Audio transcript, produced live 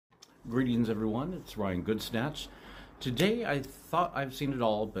Greetings, everyone. It's Ryan Goodsnatch. Today, I thought I've seen it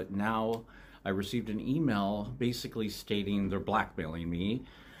all, but now I received an email basically stating they're blackmailing me,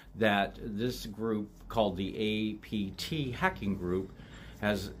 that this group called the APT hacking group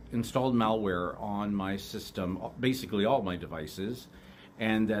has installed malware on my system, basically all my devices,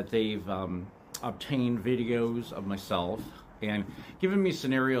 and that they've obtained videos of myself and given me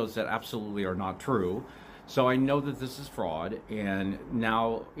scenarios that absolutely are not true. So I know that this is fraud, and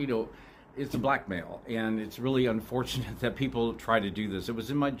now, it's a blackmail, and it's really unfortunate that people try to do this. It was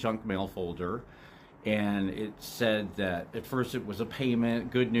in my junk mail folder, and it said that at first it was a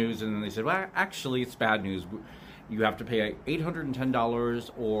payment, good news, and then they said, well, actually it's bad news. You have to pay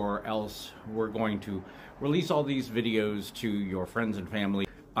 $810 or else we're going to release all these videos to your friends and family.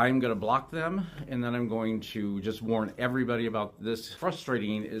 I'm going to block them, and then I'm going to just warn everybody about this.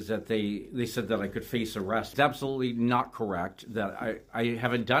 Frustrating is that they said that I could face arrest. It's absolutely not correct, that I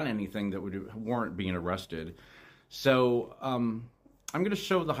haven't done anything that would warrant being arrested. So I'm going to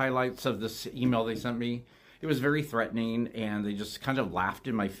show the highlights of this email they sent me. It was very threatening, and they just kind of laughed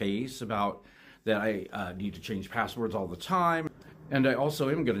in my face about that I need to change passwords all the time. And I also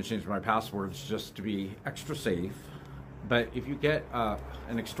am going to change my passwords just to be extra safe. But if you get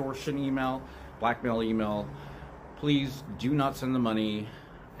an extortion email, blackmail email, please do not send the money,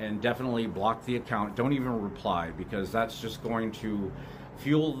 and definitely block the account. Don't even reply, because that's just going to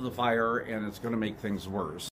fuel the fire and it's going to make things worse.